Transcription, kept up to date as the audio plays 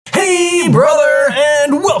brother,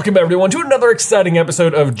 and welcome everyone to another exciting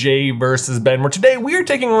episode of Jay vs. Ben, where today we are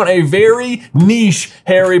taking on a very niche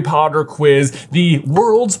Harry Potter quiz, the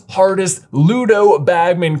world's hardest Ludo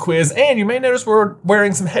Bagman quiz, and you may notice we're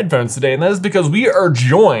wearing some headphones today, and that is because we are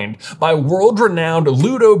joined by world-renowned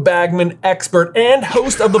Ludo Bagman expert and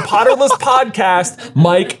host of the Potterless podcast,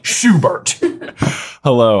 Mike Schubert.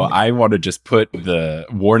 Hello, I want to just put the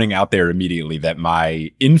warning out there immediately that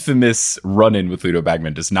my infamous run-in with Ludo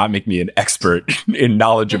Bagman does not make me an expert in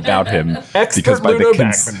knowledge about him. Expert Ludo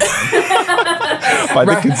Bagman. By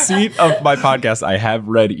the conceit of my podcast, I have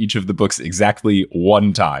read each of the books exactly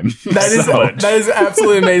one time. That is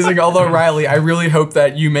absolutely amazing. Although, Riley, I really hope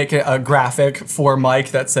that you make a graphic for Mike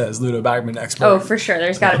that says Ludo Bagman expert. Oh, for sure.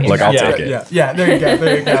 There's got to be. Like, I'll take it. Yeah, there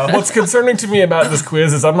you go. What's concerning to me about this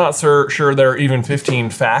quiz is I'm not sure there are even 15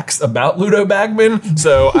 facts about Ludo Bagman,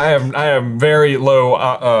 so I have very low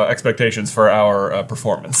expectations for our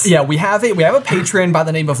performance. Yeah, we have a patron by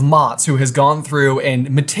the name of Motz who has gone through and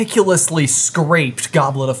meticulously scraped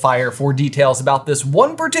Goblet of Fire for details about this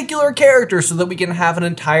one particular character so that we can have an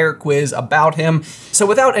entire quiz about him. So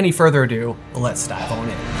without any further ado, let's dive on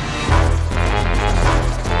in.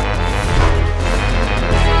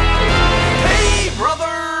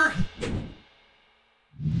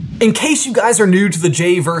 In case you guys are new to the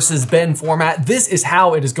Jay versus Ben format, this is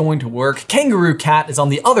how it is going to work. Kangaroo Cat is on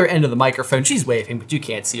the other end of the microphone. She's waving, but you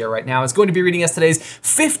can't see her right now. Is going to be reading us today's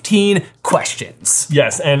 15 questions.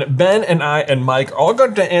 Yes, and Ben and I and Mike are all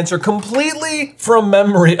going to answer completely from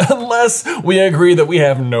memory unless we agree that we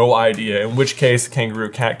have no idea, in which case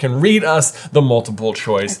Kangaroo Cat can read us the multiple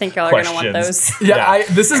choice I think y'all are going to want those. Yeah.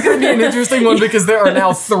 This is going to be an interesting one because there are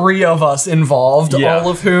now 3 of us involved, all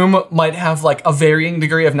of whom might have like a varying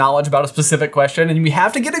degree of knowledge about a specific question, and we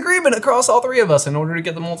have to get agreement across all 3 of us in order to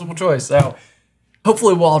get the multiple choice. So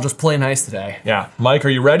hopefully we'll all just play nice today. Yeah. Mike, are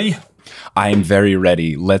you ready? I am very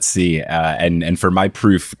ready. Let's see. And for my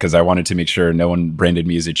proof, because I wanted to make sure no one branded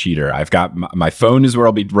me as a cheater, I've got my phone is where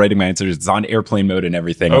I'll be writing my answers. It's on airplane mode and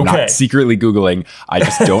everything. I'm not secretly Googling. I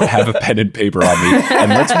just don't have a pen and paper on me. And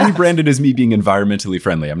let's rebrand it as me being environmentally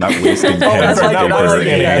friendly. I'm not wasting pens and paper.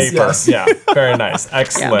 Yes. Yeah, very nice.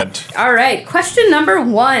 Excellent. Yeah. All right. Question number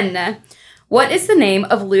 1. What is the name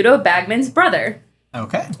of Ludo Bagman's brother?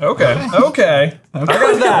 Okay. I got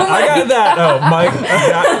that. Oh, Mike.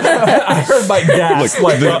 I heard Mike gasp.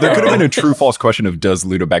 Look, there could have been a true-false question of does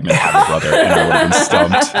Ludo Bagman have a brother, and I would have been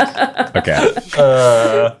stumped. Okay.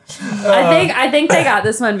 I think they got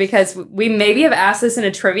this one because we maybe have asked this in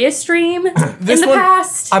a trivia stream in the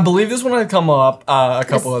past. I believe this one had come up a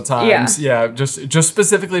couple of times. Yeah, just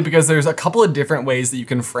specifically because there's a couple of different ways that you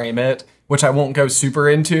can frame it, which I won't go super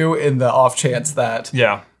into in the off chance that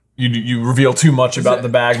You reveal too much about the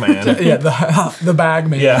Bagman. Yeah, the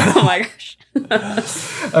Bagman. Yeah. Oh my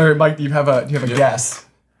gosh. All right, Mike, do you have a guess?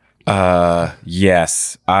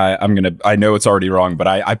 Yes. I know it's already wrong, but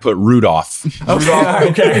I put Rudolph.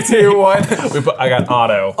 Okay. 2, 1. I got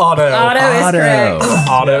Otto. Otto is correct.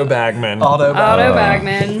 Otto Bagman. Otto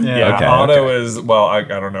Bagman. Yeah. Okay, Otto is, well, I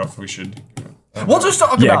don't know if we should. We'll just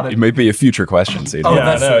talk about it. It might be a future question. So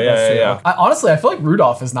That's true. Yeah. Honestly, I feel like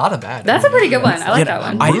Rudolph is not a bad That's name. a pretty good one. I like that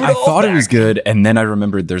one. I thought it was good, and then I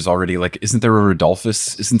remembered there's already isn't there a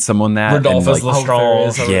Rodolphus? Isn't someone that? Rodolphus And,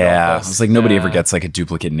 Lestrange. Yeah, I was like, nobody ever gets like a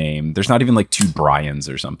duplicate name. There's not even like 2 Bryans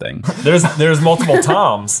or something. There's multiple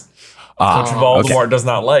Toms, which Voldemort does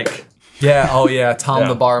not like. Yeah. Oh yeah. Tom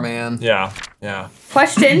the barman. Yeah.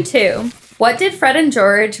 Question 2. What did Fred and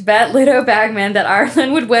George bet Ludo Bagman that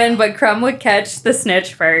Ireland would win, but Crumb would catch the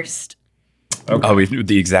snitch first? Okay. Oh, we knew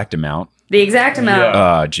the exact amount. The exact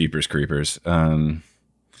amount. Jeepers creepers. And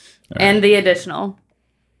the additional.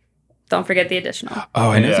 Don't forget the additional. Oh,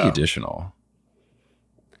 I know the additional.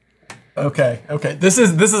 Okay. This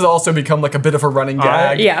has also become like a bit of a running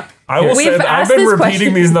gag. I will say that I've been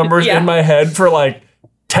repeating these numbers in my head for like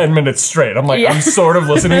 10 minutes straight. I'm like, I'm sort of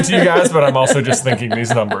listening to you guys, but I'm also just thinking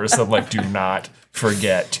these numbers. So I'm like, do not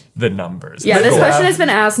forget the numbers. Yeah, this question has been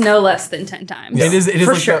asked no less than 10 times. It is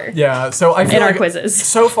for like sure. So I feel in like our quizzes.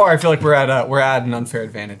 So far, I feel like we're at an unfair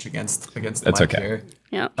advantage against That's Mike okay. here.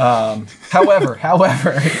 Yeah. However,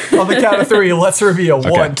 on the count of 3, let's reveal.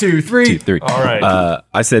 Okay. 1, 2, 3. 2, 3. All right.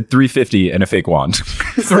 I said 350 and a fake wand.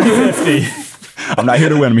 350. I'm not here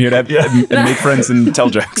to win. I'm here to and make friends and tell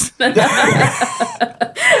jokes.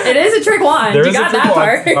 It is a trick wand. You got that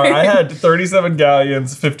part. I had 37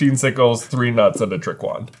 galleons, 15 sickles, 3 nuts, and a trick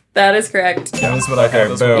wand. That is correct. That is what I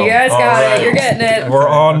have as well. You guys got it. You're getting it. We're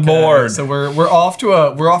on board. So we're off to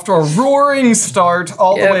a roaring start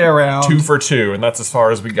all the way around. 2 for 2, and that's as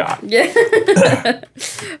far as we got. Yeah.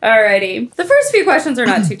 Alrighty. The first few questions are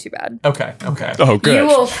not too bad. Okay. Oh, good. You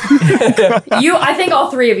will. I think all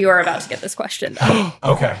 3 of you are about to get this question though.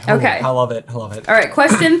 Okay. Okay. I love it. All right.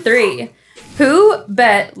 Question 3. Who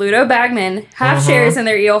bet Ludo Bagman half shares in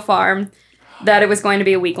their eel farm that it was going to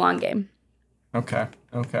be a week-long game? Okay.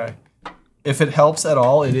 If it helps at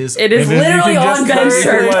all, it is. It is literally on Ben's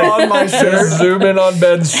shirt. on my shirt. Zoom in on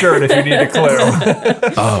Ben's shirt if you need a clue.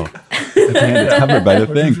 Oh, it's covered by the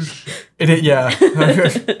thing. Yeah. I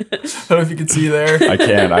don't know if you can see there.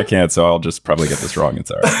 I can't. So I'll just probably get this wrong.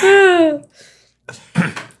 It's all right.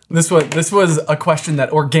 This was a question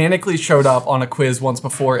that organically showed up on a quiz once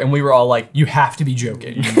before, and we were all like, "You have to be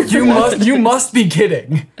joking. You must be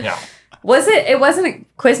kidding." Yeah. Was it? It wasn't a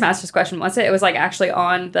Quizmaster's question, was it? It was like actually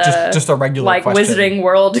on the just a regular like question. Wizarding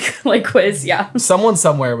World like quiz. Yeah. Someone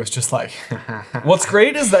somewhere was just like, What's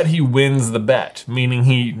great is that he wins the bet, meaning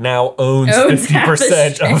he now owns Owns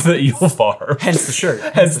 50% of the eel farm. hence the shirt.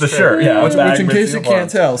 Hence the shirt. Yeah. Which in Bagman's case eel you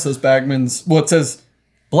can't farm. tell, says Bagman's. Well, it says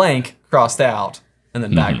blank crossed out, and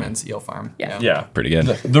then Bagman's eel farm. Yeah. Yeah. Pretty good.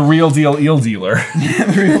 The real deal eel dealer.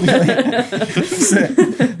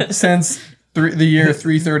 Since the year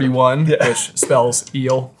 331, which spells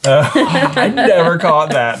eel. I never caught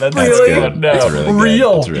that. That's Really? good. No. That's really good.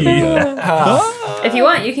 Real. That's really good. If you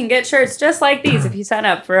want, you can get shirts just like these if you sign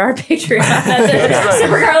up for our Patreon at the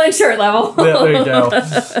Super Carlin shirt level. Yeah, there you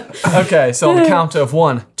go. Okay, so on the count of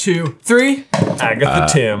 1, 2, 3.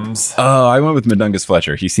 Agatha Timms. Oh, I went with Mundungus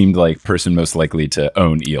Fletcher. He seemed like person most likely to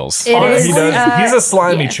own eels. It is, He does. He's a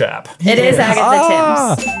slimy yeah. chap. It is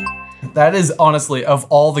Agatha Timms. That is honestly, of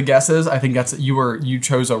all the guesses, I think you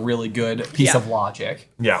chose a really good piece of logic.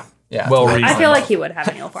 Yeah. Yeah. Well I reasoned. I feel like he would have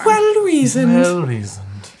an eel farm. Well reasoned. Well reasoned.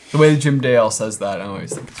 The way Jim Dale says that, I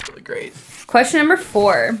always think it's really great. Question number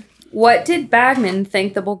 4. What did Bagman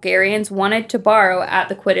think the Bulgarians wanted to borrow at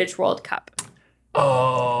the Quidditch World Cup?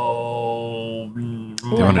 Oh. Ooh,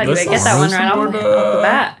 I thought you would this get that one is right off sort the of-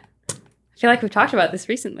 bat. I feel like we've talked about this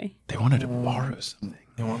recently. They wanted to borrow something.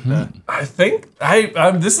 You want that? I think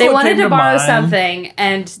this is They what wanted came to borrow mind. something,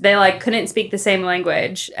 and they couldn't speak the same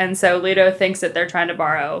language, and so Ludo thinks that they're trying to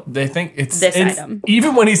borrow. They think it's This it's- item.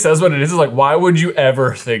 Even when he says what it is, it's like, why would you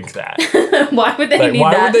ever think that? Why would they Like, need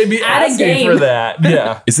why that would they be at a asking game? for that?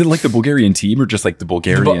 Yeah. Is it like the Bulgarian team or just like the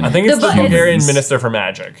Bulgarian? I think it's the It's- Bulgarian Minister for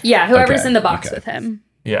Magic. Yeah, whoever's Okay, in the box okay. with him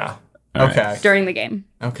Yeah. All right. Okay. during the game.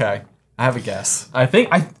 Okay. I have a guess. I think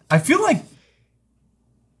I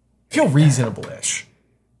feel reasonable-ish.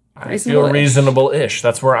 I feel reasonable-ish.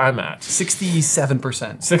 That's where I'm at.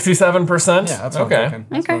 67%. 67%? Yeah, that's what okay. I'm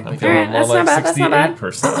thinking. Okay, I'm all feeling right, more that's like not bad.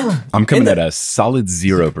 That's not bad. 68%. I'm coming at a solid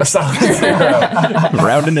 0%. Solid zero.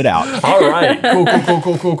 Rounding it out. All right. Cool.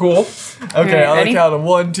 Okay, Alright, on ready? the count of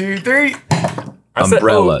 1, 2, 3.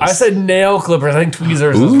 Umbrellas. I said nail clippers. I think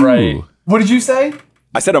tweezers is right. Ooh. What did you say?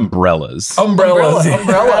 I said umbrellas. Umbrellas.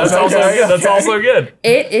 Umbrellas, That's also okay, good. That's also good.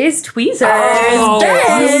 It is tweezers. Oh, I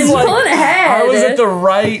Ben, was like- pulling ahead. I was at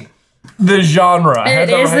the genre. I had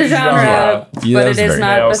It is right the genre, Yeah, but that it was is very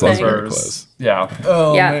not nails the close. thing. Very close. Yeah.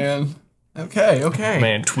 Oh, Yeah. man. Okay.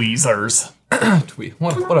 Man, tweezers.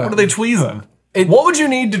 What What are they tweezing? What would you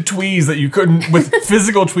need to tweeze that you couldn't with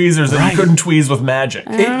physical tweezers that you couldn't tweeze with magic?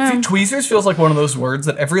 Tweezers feels like one of those words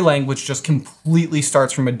that every language just completely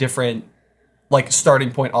starts from a different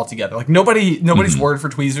starting point altogether. Like nobody's word for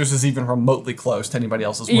tweezers is even remotely close to anybody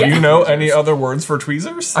else's word. Yeah. Do you know any other words for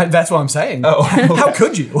tweezers? That's what I'm saying. Oh, How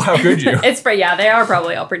could you? How could you? Yeah, they are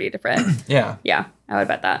probably all pretty different. Yeah. Yeah, I would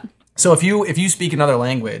bet that. So if you speak another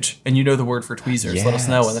language and you know the word for tweezers, let us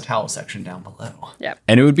know in the towel section down below. Yep.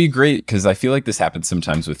 And it would be great because I feel like this happens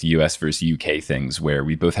sometimes with US versus UK things where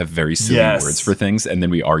we both have very silly Yes. words for things and then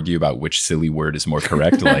we argue about which silly word is more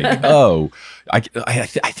correct. Like, oh, I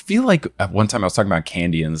feel like at one time I was talking about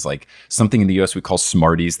candy and it's like something in the US we call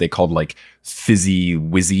Smarties. They called like fizzy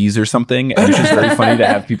whizzies or something. And it's just very funny to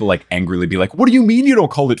have people angrily be like, what do you mean you don't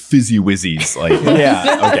call it fizzy whizzies? Like,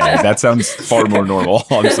 yeah, okay, that sounds far more normal.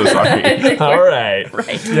 I'm so sorry. Right. All right.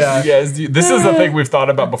 Right. Yeah. You guys, this is the thing we've thought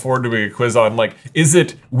about before doing a quiz on. Like, is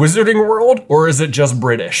it Wizarding World or is it just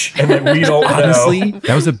British? And then we don't Honestly, know.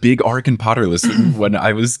 that was a big arc in Potter list. When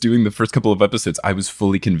I was doing the first couple of episodes, I was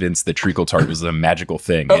fully convinced that treacle tart was a magical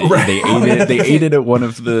thing. They ate it at one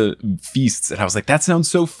of the feasts, and I was like, that sounds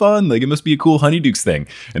so fun. Like, it must be a cool Honeydukes thing.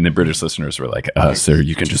 And then British listeners were like, sir,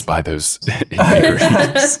 you can just buy those in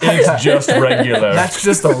bakeries. It's just regular. That's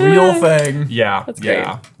just a real thing. Yeah,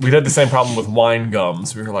 yeah. We had the same problem with wine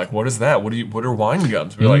gums. We were like, "What is that? What are wine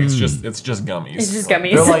gums?" We were like, "It's just gummies." It's just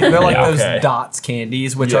gummies. They're like Yeah, those okay. Dots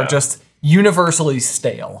candies, which Yeah. are just universally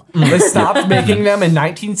stale. They stopped making them in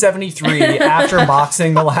 1973 after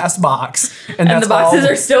boxing the last box, and the boxes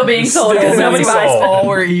are still being sold because Still nobody being buys sold. them. all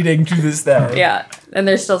we're eating to this day. Yeah, and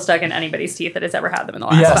they're still stuck in anybody's teeth that has ever had them in the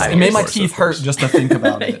last Yes, 5 it made years. my teeth hurt just to think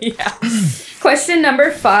about it. Yeah. Question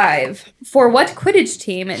number 5. For what Quidditch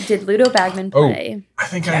team did Ludo Bagman play? I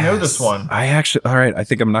think I know this one. All right, I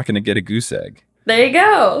think I'm not going to get a goose egg. There you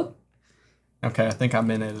go. Okay, I think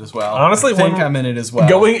I'm in it as well. Honestly, I think when- I'm in it as well.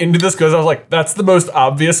 Going into this quiz, I was like, "That's the most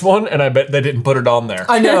obvious one," and I bet they didn't put it on there.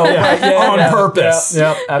 I know, right, yeah, On purpose.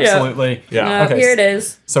 Yeah, absolutely. Yeah. Okay. Here it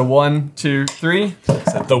is. So 1, 2, 3.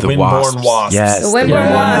 The Windborn Wasps. Wasps. Yes. The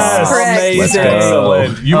Windborn Wasps. Correct. Amazing. Let's go.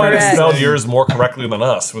 Excellent. You might have Correct. spelled yours more correctly than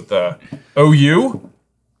us with the OU.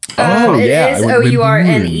 It is I went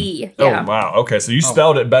OURNE. Yeah. Oh, wow. Okay, so you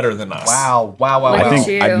spelled it better than us. Wow. Look I at think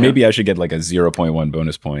you. maybe I should get like a 0.1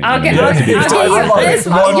 bonus point. I'll And get- maybe I'll that could be give the you tie. this.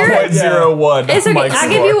 1.01. It's okay. Mike's I'll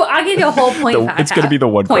score. give you a whole point. It's going to be the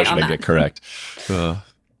one point question on I that. get correct. Oh,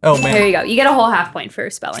 There man. you go. You get a whole half point for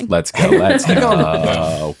spelling. Let's go. Let's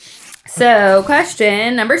go. So,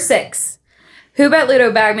 question number 6. Who bet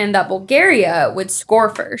Ludo Bagman that Bulgaria would score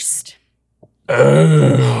first?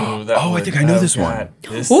 Oh, I think I know this one.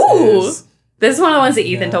 This Ooh. is- This is one of the ones that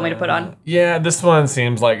Ethan told me to put on. yeah, this one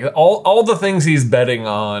seems like all the things he's betting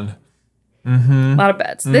on. A lot of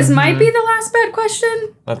bets. This might be the last bet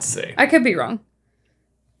question. Let's see. I could be wrong.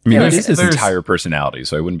 I mean, There's- it is his there's- entire personality,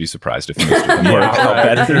 so I wouldn't be surprised if most of them were.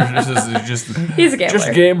 This is just He's a gambler.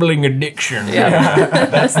 just gambling addiction. Yeah.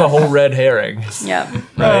 That's the whole red herring. Yeah.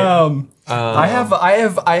 I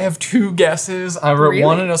have 2 guesses. I wrote Really?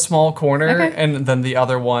 one in a small corner, Okay. and then the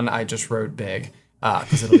other one I just wrote big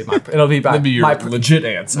because it'll be my That'd be your legit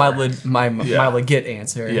answer. my legit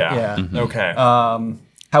answer. Yeah. Yeah. Okay.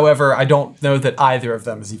 However, I don't know that either of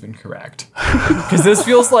them is even correct because this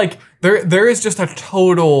feels like there is just a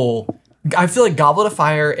total. I feel like Goblet of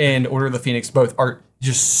Fire and Order of the Phoenix both are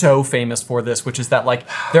just so famous for this, which is that like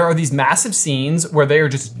there are these massive scenes where they are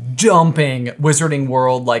just dumping Wizarding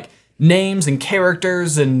World like names and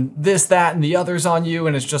characters and this, that, and the others on you,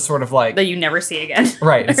 and it's just sort of like That you never see again.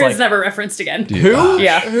 Right, it's It's, like- never referenced again. who?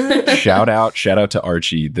 Yeah. shout out to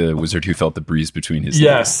Archie, the wizard who felt the breeze between his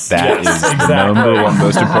Yes, legs. That yes, is the exactly. number one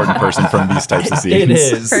most important person from these types of scenes. It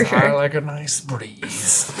is. For sure. I like a nice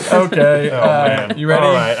breeze. Okay, Oh man, you ready?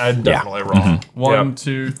 All right, I'm definitely wrong. 1, Yep.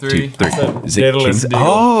 2, 3. 2, 3. Is it Daedalus Kings- Deal.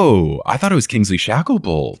 Oh, I thought it was Kingsley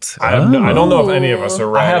Shacklebolt. I don't know if any of us are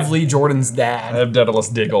right. I have Lee Jordan's I dad. have Daedalus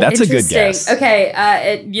Diggle. That's a good Interesting. guess.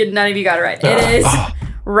 Okay, none of you got it right. It is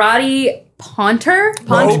Roddy Ponter?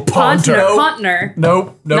 Ponter. Pontner.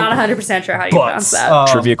 Nope. Not 100% sure how you Butts. pronounce that.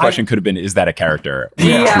 Trivia question could have been, is that a character?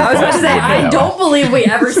 Yeah, I was about to say, I Yeah. don't believe we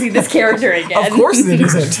ever see this character again. Of course it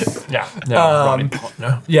isn't. yeah. No, Ronnie Pont-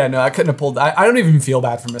 no. Yeah, no, I couldn't have pulled. I don't even feel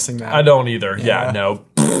bad for missing that. I don't either. Yeah, Yeah. no.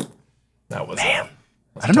 That was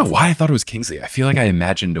I don't know why I thought it was Kingsley. I feel like I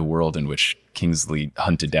imagined a world in which Kingsley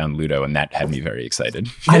hunted down Ludo, and that had me very excited.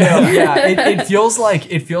 I know. Yeah, it feels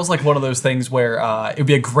like one of those things where it would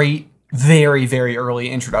be a great, very, very early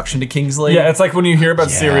introduction to Kingsley. Yeah, it's like when you hear about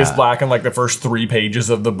Yeah. Sirius Black in like the first 3 pages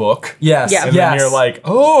of the book. Yes. Yeah. And yes. then you're like,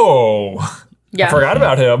 oh, Yeah. I forgot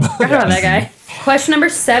about him. Forgot about that guy. Question number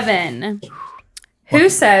 7. Who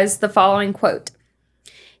says the following quote?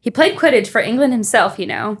 He played Quidditch for England himself, you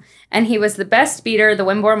know, and he was the best beater the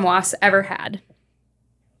Wimborne Wasps ever had.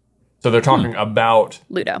 So they're talking about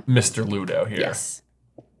Ludo. Mr. Ludo here. Yes.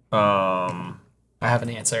 I have an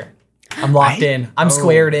answer. I'm locked in. I'm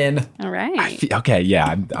squared in. All right. Okay,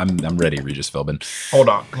 yeah, I'm ready, Regis Philbin. Hold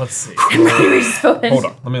on. Let's see. Hold Hold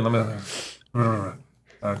on. Let me.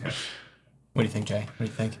 Okay. What do you think, Jay? What do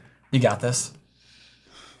you think? You got this.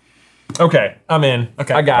 Okay, I'm in.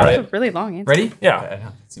 Okay. I got That's it. a really long answer. Ready? Yeah. I know,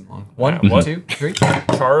 it seemed long. 1, Yeah, what? 2, 3.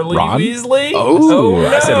 Charlie Ron? Weasley? Oh,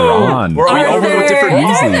 I said Ron. We're all Arthur. over with different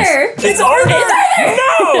It's Weasleys. Arthur. It's Arthur!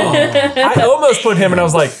 No! I almost put him and I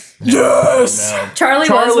was like, yes! No. Charlie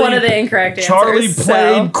was one of the incorrect answers. Charlie so-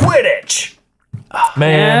 played Quidditch.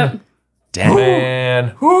 Man. Yep. Damn.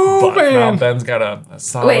 Man. But now man. Ben's got a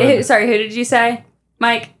solid... Wait, who did you say?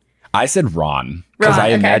 Mike? I said Ron. Because I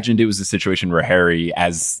okay. imagined it was a situation where Harry,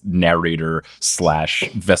 as narrator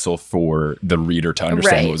 / vessel for the reader to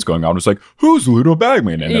understand what was going on, was like, "Who's Ludo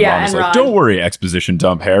Bagman?" And then Ron was like, "Don't worry, exposition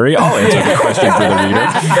dump, Harry. I'll answer the question for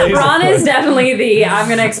the reader." Ron is definitely the I'm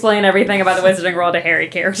going to explain everything about the Wizarding World to Harry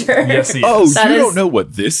character. Yes, he is. Oh, you don't know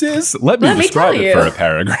what this is? Let me describe it for a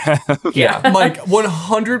paragraph. Yeah, Mike,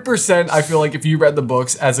 100%. I feel like if you read the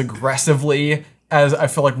books as aggressively as I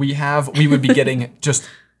feel like we would be getting just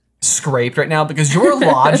scraped right now because your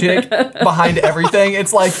logic behind everything,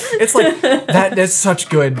 it's like that's such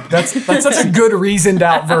good. That's such a good reasoned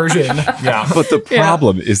out version. Yeah. But the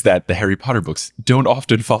problem is that the Harry Potter books don't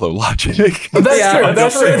often follow logic.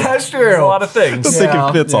 That's true. That's true. There's a lot of things. I think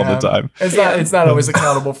it fits all the time. It's not always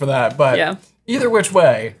accountable for that, but either which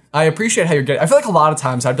way, I appreciate how you're getting. I feel like a lot of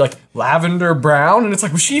times I'd be like lavender brown, and it's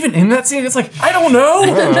like, was she even in that scene? It's like, I don't know.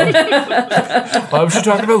 Why was she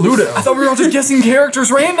talking about Ludo? I thought we were all just guessing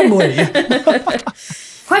characters randomly.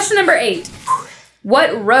 Question number 8.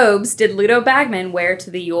 What robes did Ludo Bagman wear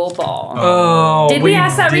to the Yule Ball? Oh, did we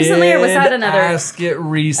ask that recently, or was that another? Ask it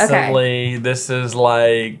recently. Okay. This is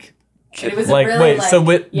like. It was like, really wait, so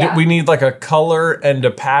we need like a color and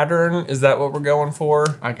a pattern? Is that what we're going for?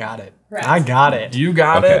 I got it. Right. I got it. You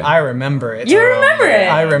got it? I remember it. You remember it?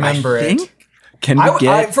 I remember it. Can we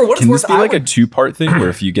can this be like a 2-part thing where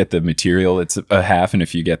if you get the material, it's a half, and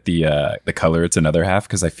if you get the color, it's another half?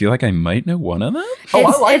 Because I feel like I might know one of them. I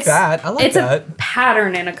like that. It's a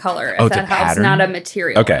pattern and a color, if that helps, not a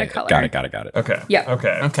material and a color. Got it. Okay. Yeah.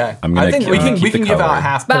 Okay. I think we can give out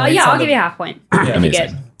half points. But yeah, I'll give you a half point. If you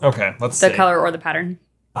get okay, let's see. The color or the pattern.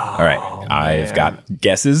 All right, I've got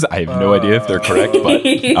guesses. I have no idea if they're correct, but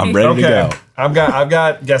I'm ready to go. I've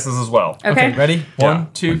got guesses as well. Okay. Ready?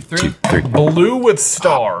 1, 2, 3. Blue with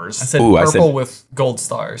stars. I said purple with gold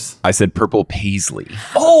stars. I said purple paisley.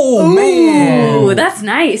 Oh man! Ooh, that's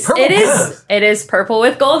nice. Purple It is purple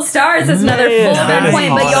with gold stars. That's another full nice.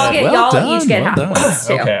 point, but y'all each get half done. points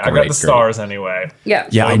too. Okay, I got the stars anyway. Yeah.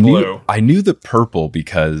 Yeah, So I knew the purple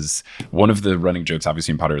because one of the running jokes,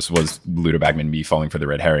 obviously in Potters, was Ludo Bagman me falling for the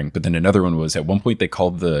red herring. But then another one was at one point they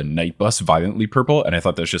called the night bus violently purple, and I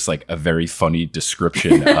thought that was just like a very funny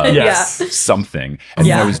description of something. And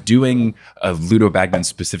then I was doing a Ludo Bagman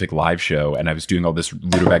specific live show, and I was doing all this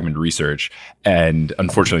Ludo Bagman research, and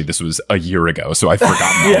unfortunately this was a year ago, so I've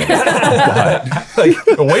forgotten all of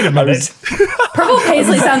it. Wait a minute. Purple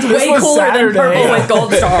paisley sounds way cooler than purple with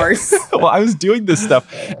gold stars. Well, I was doing this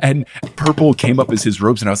stuff, and purple came up as his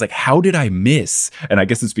robes, and I was like, how did I miss? And I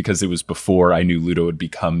guess it's because it was before I knew Ludo had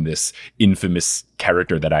become this infamous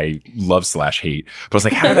character that I love / hate. But I was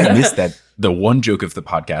like, how did I miss that? The one joke of the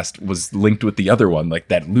podcast was linked with the other one, like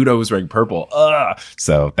that Ludo was wearing purple.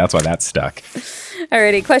 So that's why that stuck.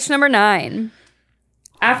 Alrighty, question number 9.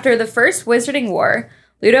 After the First Wizarding War,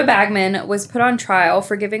 Ludo Bagman was put on trial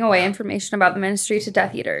for giving away information about the Ministry to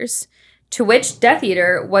Death Eaters. To which Death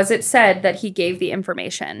Eater was it said that he gave the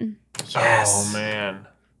information? Yes. Oh, man.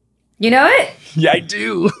 You know it? Yeah, I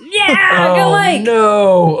do. Yeah, go Mike.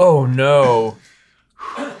 No. Oh, no.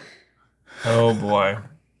 Oh, boy.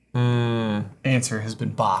 Answer has been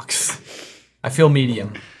box. I feel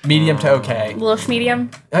medium to okay. Little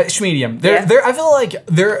medium. Schmedium. There. I feel like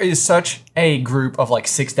there is such a group of like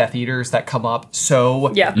 6 Death Eaters that come up. So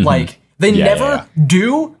like they never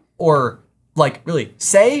do or like really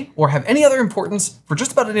say or have any other importance for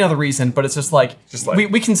just about any other reason, but it's just like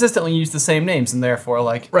we consistently use the same names and therefore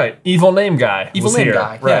like evil name guy,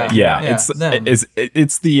 right? Yeah.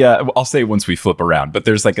 It's the I'll say once we flip around, but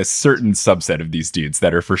there's like a certain subset of these dudes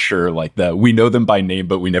that are for sure like we know them by name,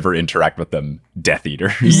 but we never interact with them. Death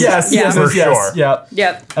Eaters. Yes, for sure.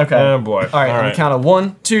 Yep. Okay. Oh boy. All right. On the count of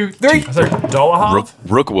 1, 2, 3. I said Dolohov?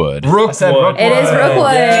 Rookwood. I said Rookwood. It is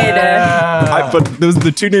Rookwood. Yeah. But those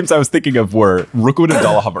the two names I was thinking of were Rookwood and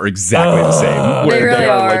Dolohov are exactly the same. They really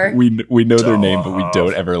are. Like we know their name, but we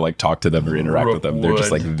don't ever like talk to them or interact with them. They're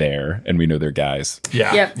just like there, and we know they're guys.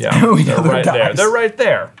 Yeah. Yep. Yeah. We know They're right guys. there. They're right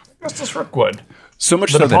there. That's just Rookwood. So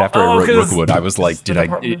much so that after I wrote because Rookwood, I was like,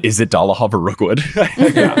 is it Dolohov or Rookwood?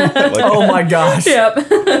 Oh my gosh. Yep.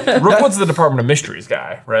 Rookwood's the Department of Mysteries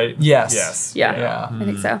guy, right? Yes. Yeah. I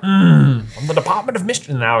think so. From the Department of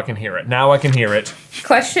Mysteries. Now I can hear it.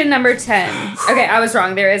 Question number 10. Okay, I was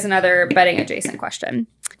wrong. There is another betting adjacent question.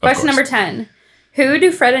 Question number 10. Who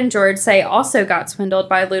do Fred and George say also got swindled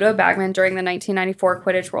by Ludo Bagman during the 1994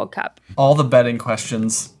 Quidditch World Cup? All the betting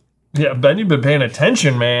questions. Yeah, Ben, you've been paying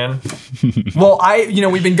attention, man. Well,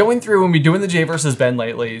 we've been going through when we're doing the Jay versus Ben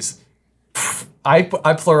latelys. I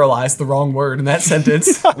pluralized the wrong word in that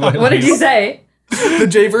sentence. What did you say? The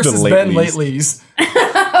Jay versus Ben latelys.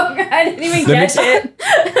 latelys. Okay. I didn't even get it.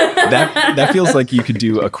 That feels like you could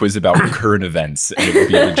do a quiz about current events, and it would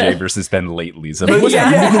be the Jay versus Ben latelys. What's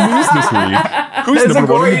happening in the news this week? Who's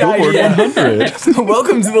number one in the Billboard 100?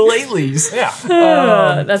 Welcome to the Latelys.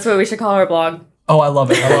 Yeah. That's what we should call our blog. Oh, I love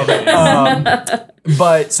it.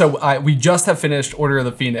 But so we just have finished Order of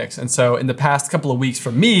the Phoenix. And so in the past couple of weeks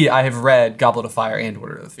for me, I have read Goblet of Fire and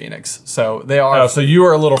Order of the Phoenix. So they are. Oh, so you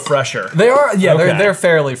are a little fresher. They are, yeah, Okay. they're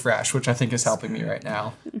fairly fresh, which I think is helping me right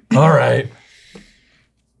now. All right.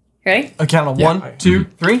 Ready? A count of 1, 2,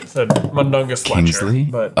 3. Said Mundungus Fletcher. Kingsley?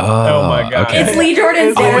 But, oh my God. okay. It's Lee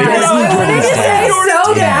Jordan's dad. it is Lee I wanted to Jordan's say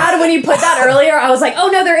so bad when you put that earlier. I was like, oh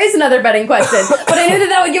no, there is another betting question. But I knew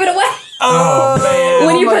that would give it away. Oh, man.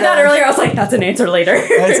 When you my put that gosh. earlier, I was like, that's an answer later.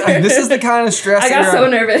 This is the kind of stress I that got you're so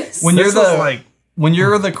on. nervous. When This you're was the like- when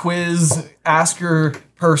you're the quiz asker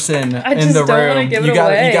person in just the don't wanna room, give it you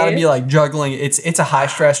gotta away. be like juggling. It's a high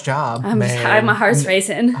stress job. My heart's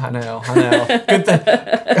racing. I know.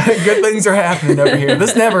 Good things are happening over here.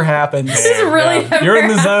 This never happens. This is really never You're in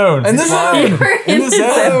the zone. In the zone. We're in the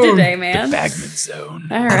zone today, man. Bagman zone.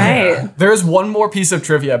 All right. There is one more piece of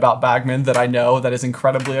trivia about Bagman that I know that is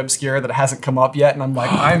incredibly obscure that hasn't come up yet, and I'm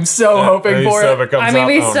like, I'm so hoping for So if it. comes I mean, up,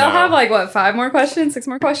 we oh, still no. have like what, 5 more questions, 6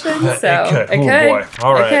 more questions. So could. it Oh, could. boy.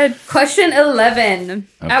 All right. It could. Question 11.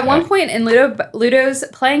 At Okay. one point in Ludo's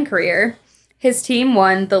playing career, his team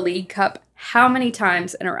won the League Cup how many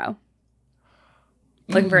times in a row?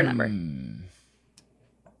 Looking for a number.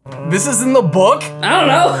 This is in the book. I don't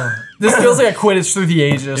know. This feels like a Quidditch through the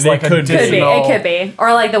ages, It like could be. Could be. additional It could be.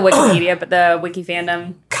 Or like the Wikipedia, but the Wiki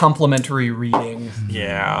fandom. complimentary reading.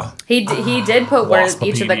 Yeah. He did put where each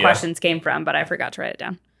of the Waspopedia. questions came from, but I forgot to write it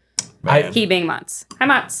down. Man. He being Mutz. Hi,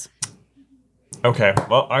 Mutz. Okay.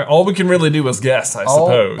 Well, all we can really do is guess, I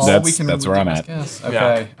suppose. All That's- we can that's really where do I'm is at. guess. Yeah.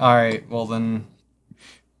 Okay. All right. Well then.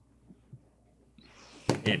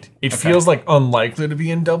 It feels like unlikely to be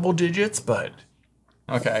in double digits, but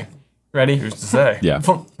Okay. Ready? who's to say? Yeah.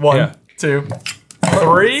 1, Yeah. 2.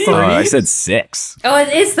 3? I said 6. Oh, it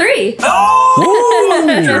is 3.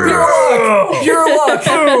 Pure luck.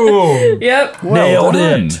 Boom! Yep. Nailed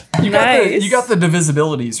done. it. Nice. You got the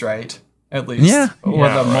divisibilities right, at least. Yeah. Or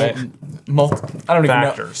Yeah, the right. I don't even know.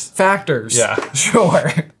 Factors. Factors. Yeah.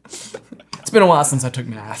 Sure. It's been a while since I took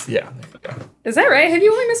math. Yeah. Is that right? Have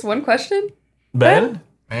you only missed one question? Ben?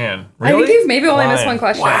 Man, I really? think you've maybe only missed Lying. one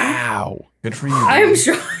question. Wow. Good for you. I am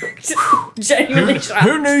shocked. Genuinely shocked.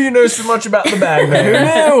 Who knew you know so much about the bag, Who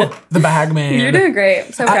man? knew? The Bagman. You're doing great.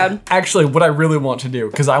 I'm so proud. Actually, what I really want to do,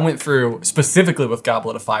 because I went through specifically with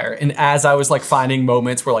Goblet of Fire, and as I was like finding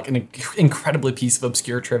moments where like an incredibly piece of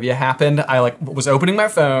obscure trivia happened, I like was opening my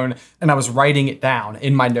phone and I was writing it down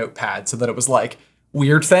in my notepad so that it was like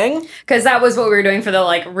weird thing. Because that was what we were doing for the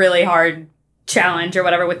like really hard challenge or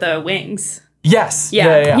whatever with the wings. Yes.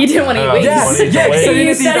 Yeah. You didn't want to eat wings. Yes, wanna eat yes, wings. so You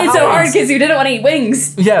didn't eat studied the so hot hard wings. because you didn't want to eat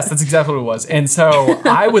wings. Yes, that's exactly what it was. And so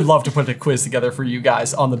I would love to put a quiz together for you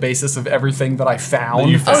guys on the basis of everything that I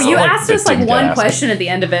found. you Oh, you Like asked the us like team one task. question at the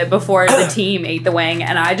end of it before the team ate the wing,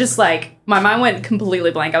 and I just like my mind went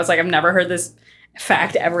completely blank. I was like, I've never heard this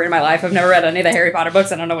fact ever in my life. I've never read any of the Harry Potter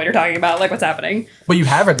books. I don't know what you're talking about. Like, what's happening? But you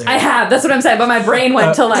have it there. I have. That's what I'm saying. But my brain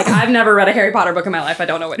went to like, I've never read a Harry Potter book in my life. I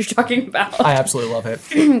don't know what you're talking about. I absolutely love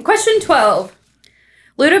it. Question 12.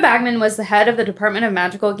 Ludo Bagman was the head of the Department of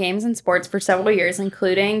Magical Games and Sports for several years,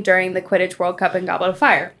 including during the Quidditch World Cup and Goblet of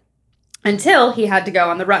Fire, until he had to go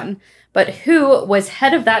on the run. But who was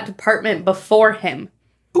head of that department before him?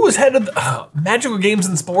 Who was head of the Magical Games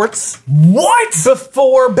and Sports? What?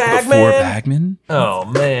 Before Bagman? Before Bagman? Oh,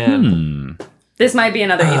 man. This might be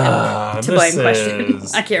another even to blame this question.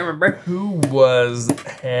 is- I can't remember. Who was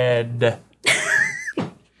head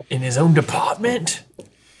in his own department?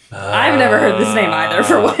 I've never heard this name either,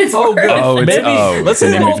 for what it's worth. good. Oh, it's Maybe it's let's a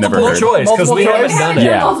do name we've never multiple heard. choice because we Multiple haven't choice? done it.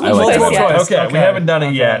 Yeah, Multiple I like choice, that. yeah. choice. Okay, we Okay. haven't done it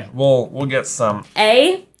Okay. yet. We'll get some.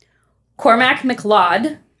 A. Cormac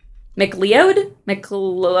McLeod. McLeod?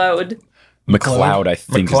 McLeod. McLeod, I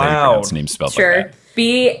think is how you McLeod. pronounce the name spelled Sure. like that.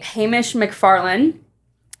 B. Hamish McFarlane.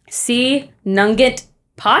 C. Nugget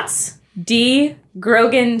Potts. D.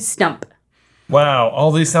 Grogan Stump. Wow,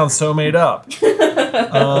 all these sound so made up.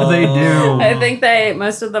 They do. I think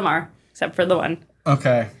most of them are, except for the one.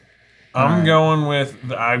 Okay. I'm going with.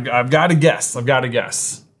 I've got to guess.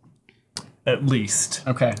 At least.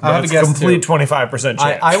 Okay. I have That's to guess a complete too. 25%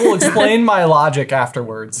 chance. I will explain my logic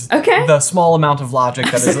afterwards. Okay. The small amount of logic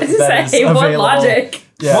that is, that is Say, what available. logic?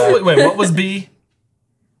 Yeah. Wait, what was B?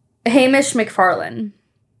 Hamish McFarlane.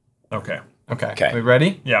 Okay. Okay. Okay. We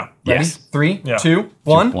ready? Yeah. Ready? Yes. 3, Yeah. 2,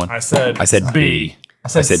 1. One. I said I said B. I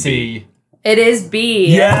said I said C. It is B.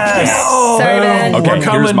 Yes. Sorry, Ben. Okay, We're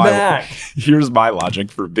coming back. Here's my logic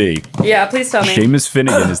for B. Yeah, please tell me. Seamus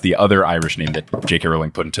Finnegan is the other Irish name that J.K. Rowling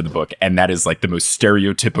put into the book, and that is like the most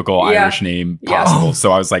stereotypical Yeah. Irish name Yeah. possible.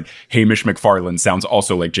 So I was like, Hamish McFarlane sounds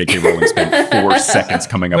also like J.K. Rowling spent 4 seconds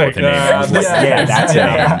coming up with a name. I was like, yeah, that's him.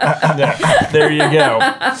 Yeah, there you go.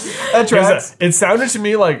 That tracks. It sounded to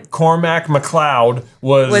me like Cormac McLeod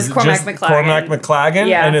was Cormac just McLagan. Cormac McLagan,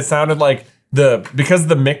 Yeah. and it sounded like because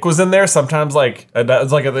the Mick was in there. Sometimes like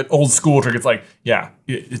it's like an old school trick. It's like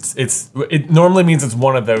it normally means it's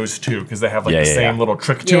one of those two because they have like the same little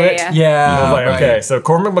trick to it. Yeah. I was like, right. okay, so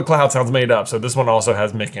Cormac McLeod sounds made up. So this one also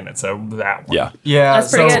has Mick in it. So that one. Yeah. Yeah.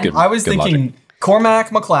 That's pretty so good. I was Good thinking logic. Cormac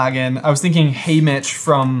McLagan. I was thinking Haymitch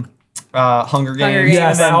from Hunger Games. Games. Yes, I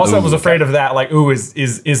And then- also was afraid of that. Like,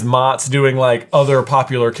 is Mott's doing like other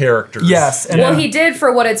popular characters? Yes. And Well, then- he did,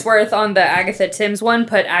 for what it's worth, on the Agatha Timms one,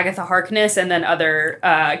 put Agatha Harkness and then other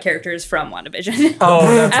characters from WandaVision.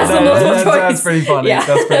 Oh, As the multiple choice. that's pretty funny. Yeah.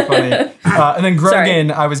 That's pretty funny. And then Sorry.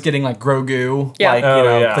 Grogan, I was getting like Grogu. Yeah. Like,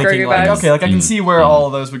 Oh, yeah. thinking Grogu like, vibes. okay, like I can see where all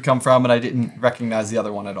of those would come from, and I didn't recognize the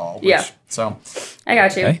other one at all. Yeah. So, I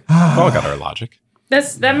got you. Hey, we all got our logic.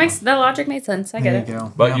 That logic made sense. I get there it. you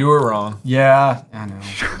go. But Yeah. you were wrong. Yeah, I know.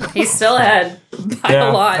 He's still ahead by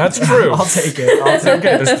a lot. that's true. I'll take it. I'll take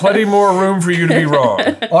Okay, there's plenty more room for you to be wrong.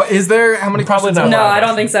 it. Oh, is there, how many Probably questions? not. No, I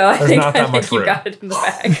don't think so. I There's think, not that I much think you room. got it in the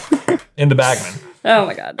bag. In the Bagman. Oh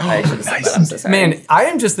my god. I should have said that. I'm so sorry. Man, I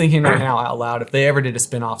am just thinking right now out loud, if they ever did a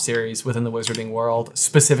spin-off series within the Wizarding world,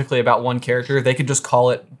 specifically about one character, they could just call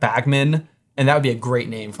it Bagman, and that would be a great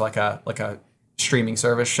name for like a streaming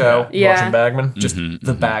service show. Yeah. Watching Bagman. Just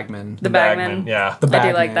the Bagman. The Bagman. Yeah. The I do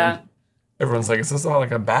Bagman. like that. Everyone's like, is this like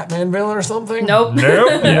a Batman villain or something? Nope.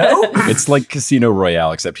 Nope. Nope. It's like Casino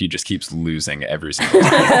Royale, except he just keeps losing every single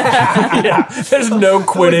time. Yeah. There's no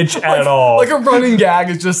Quidditch at all. Like a running gag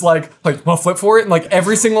is just like well, flip for it, and like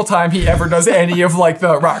every single time he ever does any of like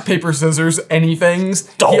the rock paper scissors anythings,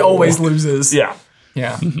 he Oh. always loses. yeah.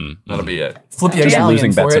 Yeah. That'll be it. Flip the Just galleon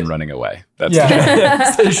losing for bets it. and running away. That's Yeah.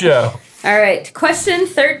 It's the show. All right. Question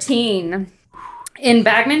 13. In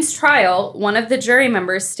Bagman's trial, one of the jury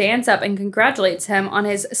members stands up and congratulates him on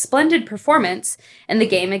his splendid performance in the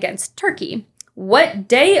game against Turkey. What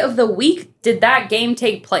day of the week did that game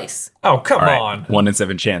take place? Oh, come All right. on. 1 in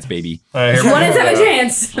 7 chance, baby. All right, here we 1 in go. 7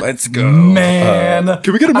 chance. Let's go. Man.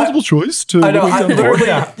 Can we get a multiple choice to I know. I literally,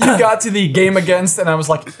 Yeah. you got to the game against, and I was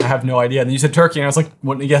like, I have no idea. And then you said Turkey, and I was like,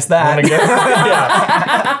 wouldn't have guessed that.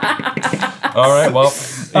 Yeah. All right. Well,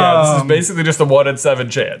 yeah, this is basically just a 1 in 7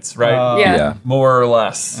 chance, right? Yeah. Yeah. More or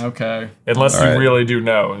less. Okay. Unless All you right. really do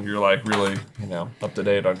know and you're like really, up to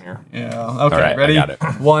date on here. Yeah. Okay. All right, ready? I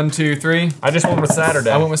got it. 1, 2, 3. I just went with Saturday.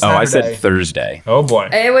 I went with Oh, Saturday. I said Thursday. Oh boy.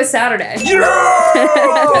 It was Saturday.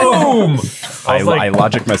 Boom! I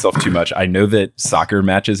logic myself too much. I know that soccer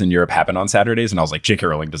matches in Europe happen on Saturdays, and I was like, J.K.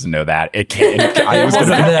 Rowling doesn't know that. It can't. I was going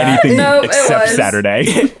to wasn't pick that. anything Nope, it except was. Saturday.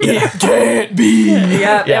 It can't be.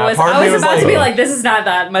 Yeah, Yeah, it was. part of I me was was about like- to be like, this is not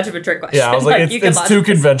that much of a trick question. Yeah, I was like, you can it's lodge too this.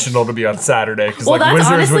 conventional to be on Saturday because Well, like that's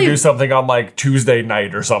Wizards honestly- would do something on like Tuesday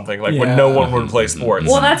night or something, like when no one would play sports.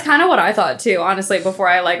 Well, that's kind of what I thought too, honestly, before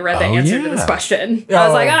I like read the Oh, answer to this yeah. question. I was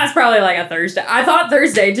Oh. like, it's probably like a Thursday. I thought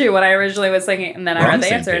Thursday too when I originally was thinking, and then We're I on read the the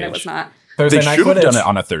same answer and it page. was not. Thursday They night should have Quidditch. done it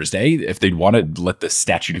on a Thursday if they'd want to let the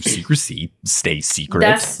statute of secrecy stay secret.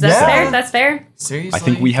 That's Yeah. fair. That's fair. Seriously? I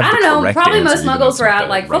think we have I the don't know. correct Probably answer, most even though muggles it's were not at the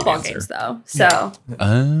like right football answer. games though, so they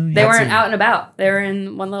That's weren't a- out and about. They were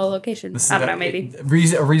in one little location. I don't know, maybe. A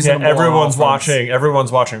yeah, reasonable everyone's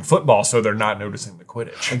offense. watching football, so they're not noticing the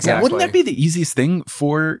Quidditch. Exactly. Wouldn't that be the easiest thing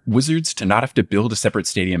for Wizards to not have to build a separate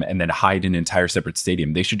stadium and then hide an entire separate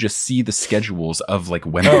stadium? They should just see the schedules of like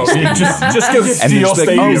when Oh, those yeah, just go and steal they're just like,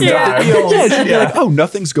 stadium oh, Yeah. time. yeah, it should be Yeah. like, oh,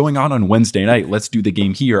 nothing's going on Wednesday night. Let's do the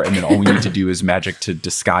game here, and then all we need to do is magic to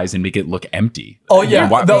disguise and make it look empty. Oh, yeah.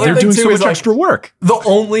 Why, The other they're thing, doing too, so is, much like, extra work.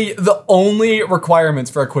 The only requirements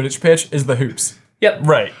for a Quidditch pitch is the hoops. Yep.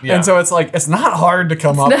 Right. Yeah. And so it's like it's not hard to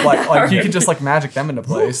come up not like hard. you could just like magic them into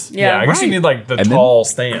place. yeah, I Yeah. guess you need like the And then- tall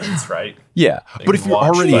stands, right? Yeah, but if you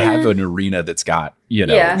watch already that. have an arena that's got, Yeah.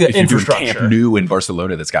 Yeah, if you're doing infrastructure. Camp Nou in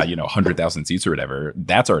Barcelona that's got 100,000 seats or whatever,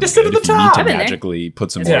 that's already Just sit good. at If the you need top. to I've been there. magically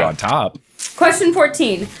put some more Yeah. on top, Question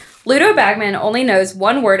 14. Ludo Bagman only knows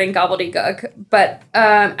one word in gobbledygook, but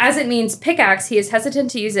as it means pickaxe, he is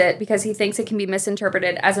hesitant to use it because he thinks it can be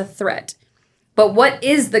misinterpreted as a threat. But what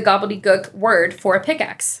is the gobbledygook word for a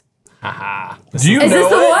pickaxe? Do you Is know this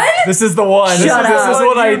the it? one? This is the one. Shut this up. is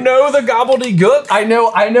what you know the gobbledygook? I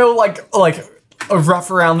know like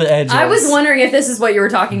rough around the edges. I was wondering if this is what you were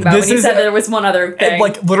talking about when you said that there was one other thing.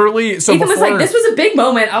 Like literally, so Ethan was before, like, this was a big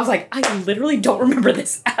moment. I was like, I literally don't remember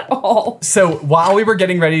this at all. So while we were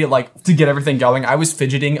getting ready to get everything going, I was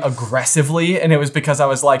fidgeting aggressively, and it was because I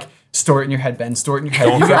was like, store it in your head, Ben. Store it in your head.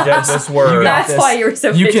 Don't forget this word. That's why you were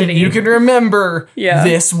so fidgety. You can remember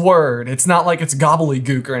this word. It's not like it's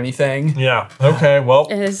gobbledygook or anything. Yeah. Okay. Well,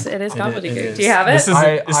 It is gobbledygook. is. Do you have it? this is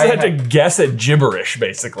I had to guess at gibberish,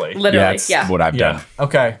 basically. Literally, that's yeah. what I've done.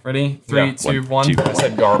 Okay, ready? 3, Yeah. 2, 1. 1, 2. I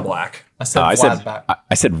said Garblack. I said I said Vladback.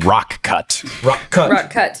 I said rock cut. Rock cut.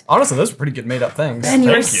 Rock cut. Honestly, those are pretty good made up things. And you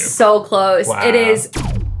were Thank you. so close. Wow. It is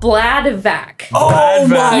Bladvac. Oh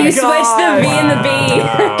my You switched the V and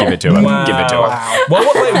the B. Give it to him. Wow. Give it to him. Wow.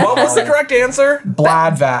 What was the correct answer?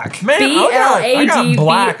 Bladvac. Man, I got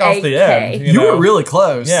black off the end. You were really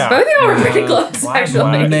close. Yeah. Both of y'all were pretty close, Wow.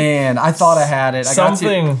 actually. Man, I thought I had it. I got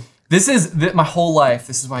Something. This is my whole life.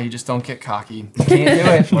 This is why you just don't get cocky. You can't do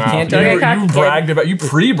it. You can't do Don't it. get cocky, You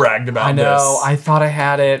pre-bragged about I know. this. I thought I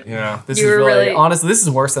had it. Yeah. This You is were really- honestly. This is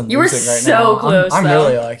worse than You were losing right so now. close, I'm though.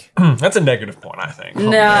 really like. That's a negative point, I think.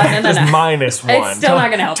 No. Just minus one. It's still not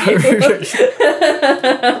going to help you.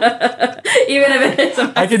 Even if it is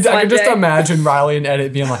a I could minus just one, Jay. imagine Riley and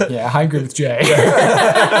Edit being like, yeah, I agree with Jay.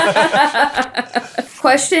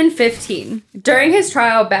 Question 15. During his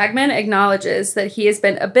trial, Bagman acknowledges that he has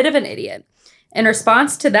been a bit of an idiot. In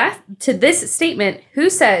response to this statement, who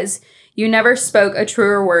says, "You never spoke a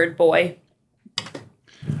truer word, boy"?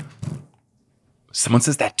 Someone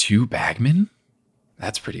says that to Bagman?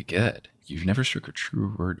 That's pretty good. You've never struck a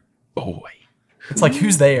true word, boy. It's like,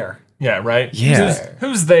 who's there? Yeah, right? Yeah.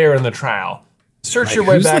 Who's there in the trial? Search Right, your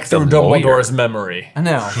way who's back like the through lawyer? Dumbledore's memory. I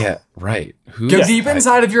know. Yeah, right. Who? Go deep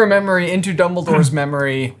inside of your memory into Dumbledore's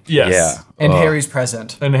memory Yes. Yeah. and Harry's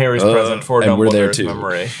present. And Harry's present for and we're there Dumbledore's too.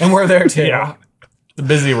 memory. And we're there too. Yeah. It's a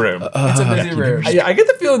busy room. It's a busy room. I get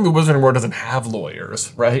the feeling the Wizarding World doesn't have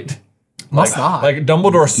lawyers, right? Must not. Like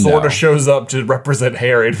Dumbledore sort No. of shows up to represent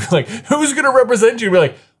Harry. And be like, who's going to represent you? Be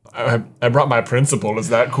like, I brought my principal. Is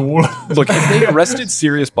that cool? Look, if they arrested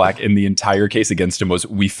Sirius Black and the entire case against him was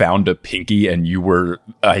we found a pinky and you were,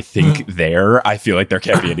 I think, there, I feel like there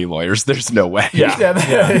can't be any lawyers. There's no way. Yeah.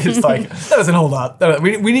 It's like, that doesn't hold up.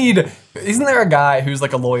 We need, isn't there a guy who's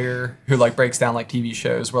like a lawyer who like breaks down like TV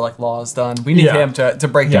shows where like law is done? We need Yeah. him to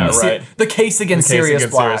break down right. the case against Sirius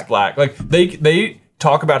Black. Like they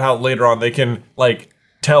talk about how later on they can like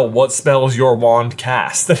tell what spells your wand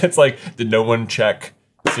cast. And it's like, did no one check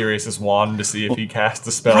Sirius's wand to see if he cast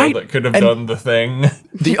a spell Right. that could have And- done the thing?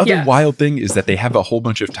 The other Yeah. wild thing is that they have a whole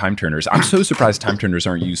bunch of time turners. I'm so surprised time turners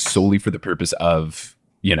aren't used solely for the purpose of,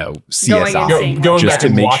 CSI. and seeing Going just back to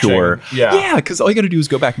and make watching. sure. Yeah. because all you got to do is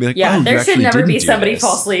go back and be like, Yeah, oh, you there should actually never didn't be do somebody this.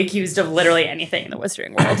 falsely accused of literally anything in the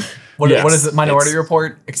Wizarding World. What Yes. is it? Minority It's-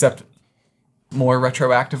 Report, except more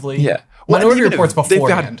retroactively. Yeah. Well, and Minority even if Report's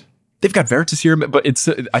beforehand. They've got Veritas here, but it's.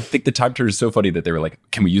 I think the time turner is so funny that they were like,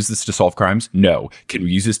 "Can we use this to solve crimes? No. Can we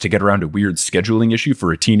use this to get around a weird scheduling issue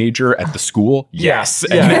for a teenager at the school? Yes.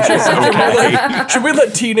 Yeah. And it's just, okay. Should we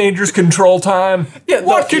let teenagers control time? Yeah,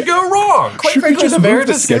 What no, could go wrong? Quite Should we frankly, just the move the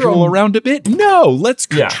Veritas schedule Serum- around a bit? No. Let's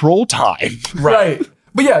Yeah. control time. Right.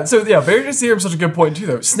 But yeah, so yeah, Veritas Serum's such a good point too,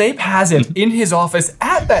 though. Snape has it in his office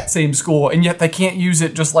at that same school, and yet they can't use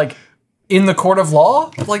it just like in the court of law.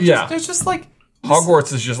 Like, Yeah. there's just like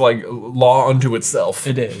Hogwarts is just like law unto itself.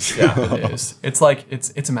 it is. Yeah, it is. It's like it's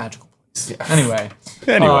a magical place. Anyway.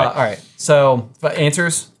 Anyway. All right. So but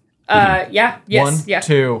answers. Yeah. Yes. 1, yeah.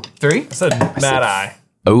 2, 3. I said Mad Eye.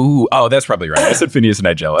 Oh, that's probably right. I said Phineas and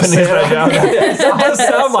Nigellus. It does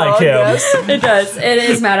sound like him. It does. It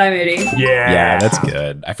is Mad Eye Moody. Yeah. Yeah, that's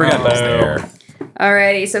good. I forgot that was there.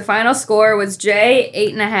 Alrighty. So final score was Jay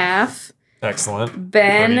 8.5, Excellent.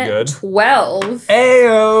 Ben Pretty good. 12,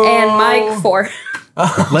 Ayo. and Mike 4.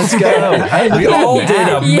 Let's go. Hey, We all did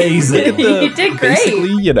amazing. You did great.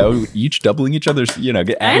 Basically, each doubling each other's, adding know,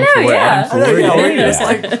 4, yeah. adding 4. I know, yeah, we're yeah. just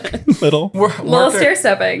like little. Little stair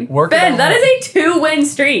stepping. work it Ben, out. that is a 2-win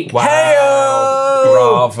streak. Wow. Heyo!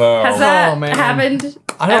 Bravo. Has that Oh, man. happened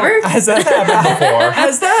I don't- ever? Has that happened before?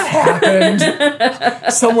 Has that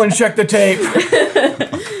happened? Someone check the tape.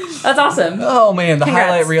 That's awesome. Oh man, the Congrats.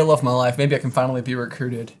 highlight reel of my life. Maybe I can finally be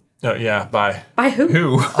recruited. Oh, yeah, bye. By who?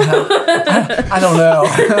 Who? I don't know.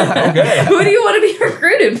 Okay. Who do you want to be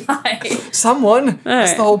recruited by? Someone.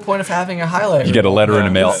 That's right. the whole point of having a highlight You get a reel. letter in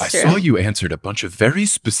the mail. I That's true. saw you answered a bunch of very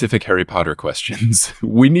specific Harry Potter questions.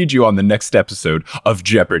 We need you on the next episode of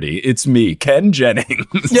Jeopardy. It's me, Ken Jennings.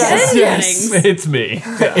 Yes, Ken yes. Jennings. It's me.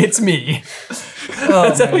 It's me.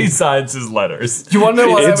 That's how he signs his letters. You want to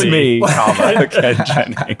know what It's I would me, comma, Ken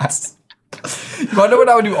Jennings. You want to know what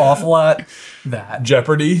I would do awful lot? That.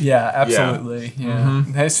 Jeopardy? Yeah, absolutely. Yeah.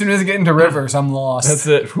 Mm-hmm. As soon as I get into rivers, I'm lost. That's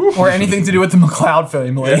it. Whew. Or anything to do with the McLeod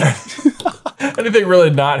family. Yeah. Anything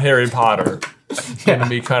really not Harry Potter. It's going to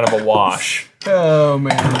be kind of a wash. Oh,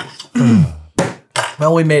 man.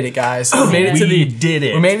 Well, we made it, guys. We made it to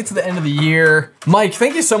the end of the year. Mike,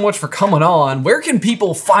 thank you so much for coming on. Where can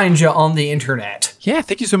people find you on the internet? Yeah,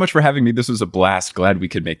 thank you so much for having me. This was a blast. Glad we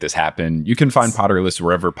could make this happen. You can find Potterless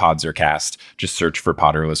wherever pods are cast. Just search for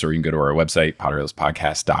Potterless, or you can go to our website,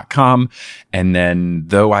 potterlesspodcast.com. And then,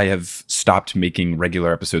 though I have stopped making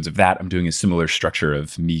regular episodes of that, I'm doing a similar structure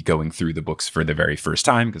of me going through the books for the very first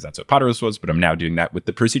time, because that's what Potterless was. But I'm now doing that with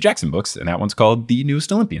the Percy Jackson books, and that one's called The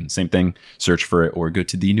Newest Olympian. Same thing. Search for it or go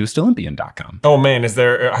to thenewestolympian.com. Oh man, is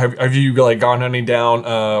there? Have you like gone any down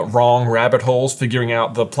wrong rabbit holes figuring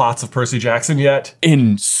out the plots of Percy Jackson yet?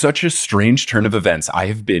 In such a strange turn of events, I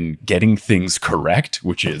have been getting things correct,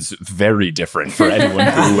 which is very different for anyone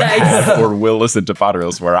who has or will listen to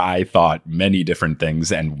Potterless, where I thought many different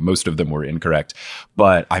things and most of them were incorrect.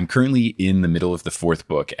 But I'm currently in the middle of the fourth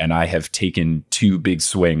book, and I have taken 2 big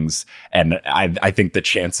swings, and I think the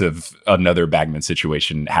chance of another Bagman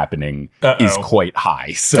situation happening is quite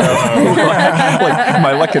high. So like,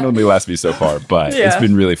 my luck can only last me so far, but it's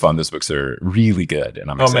been really fun. Those books are really good,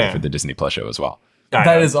 and I'm excited for the Disney Plus show as well.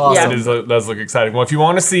 That is awesome. That does look exciting. Well, if you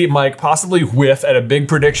want to see Mike possibly whiff at a big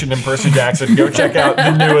prediction in Percy Jackson, go check out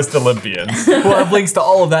The Newest Olympians. We'll have links to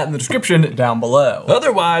all of that in the description down below.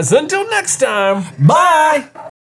 Otherwise, until next time, bye!